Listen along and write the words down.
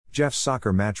Jeff's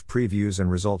Soccer Match Previews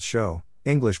and Results Show,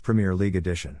 English Premier League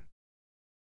Edition.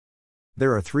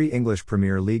 There are 3 English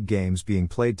Premier League games being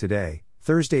played today,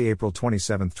 Thursday, April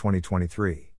 27,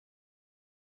 2023.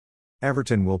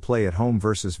 Everton will play at home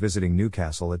versus visiting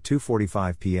Newcastle at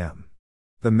 2:45 p.m.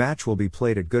 The match will be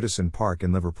played at Goodison Park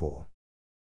in Liverpool.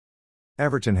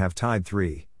 Everton have tied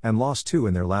 3 and lost 2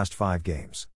 in their last 5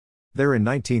 games. They're in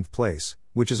 19th place,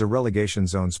 which is a relegation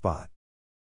zone spot.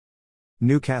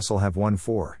 Newcastle have won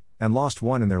 4 and lost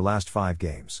 1 in their last 5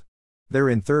 games. They're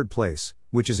in 3rd place,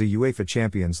 which is a UEFA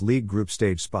Champions League group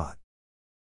stage spot.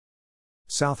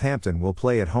 Southampton will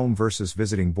play at home versus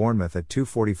visiting Bournemouth at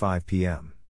 2:45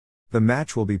 p.m. The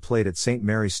match will be played at St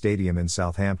Mary's Stadium in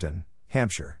Southampton,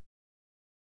 Hampshire.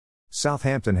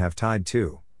 Southampton have tied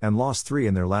 2 and lost 3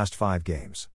 in their last 5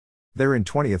 games. They're in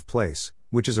 20th place,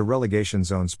 which is a relegation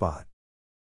zone spot.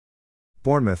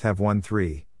 Bournemouth have won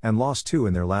 3 and lost 2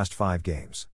 in their last 5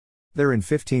 games. They're in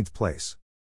 15th place.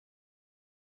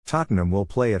 Tottenham will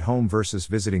play at home versus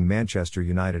visiting Manchester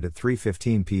United at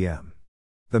 3:15 p.m.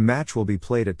 The match will be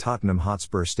played at Tottenham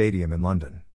Hotspur Stadium in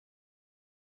London.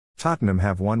 Tottenham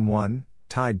have won 1,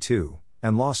 tied 2,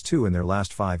 and lost 2 in their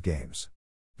last 5 games.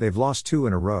 They've lost 2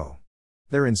 in a row.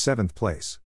 They're in 7th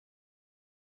place.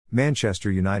 Manchester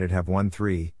United have won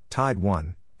 3, tied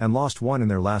 1, and lost 1 in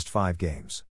their last 5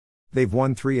 games. They've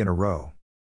won 3 in a row.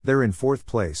 They're in 4th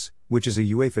place, which is a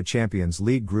UEFA Champions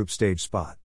League group stage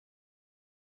spot.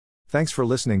 Thanks for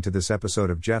listening to this episode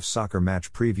of Jeff's Soccer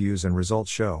Match Previews and Results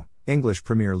Show, English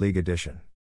Premier League Edition.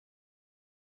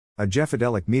 A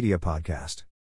Jeffadelic Media Podcast.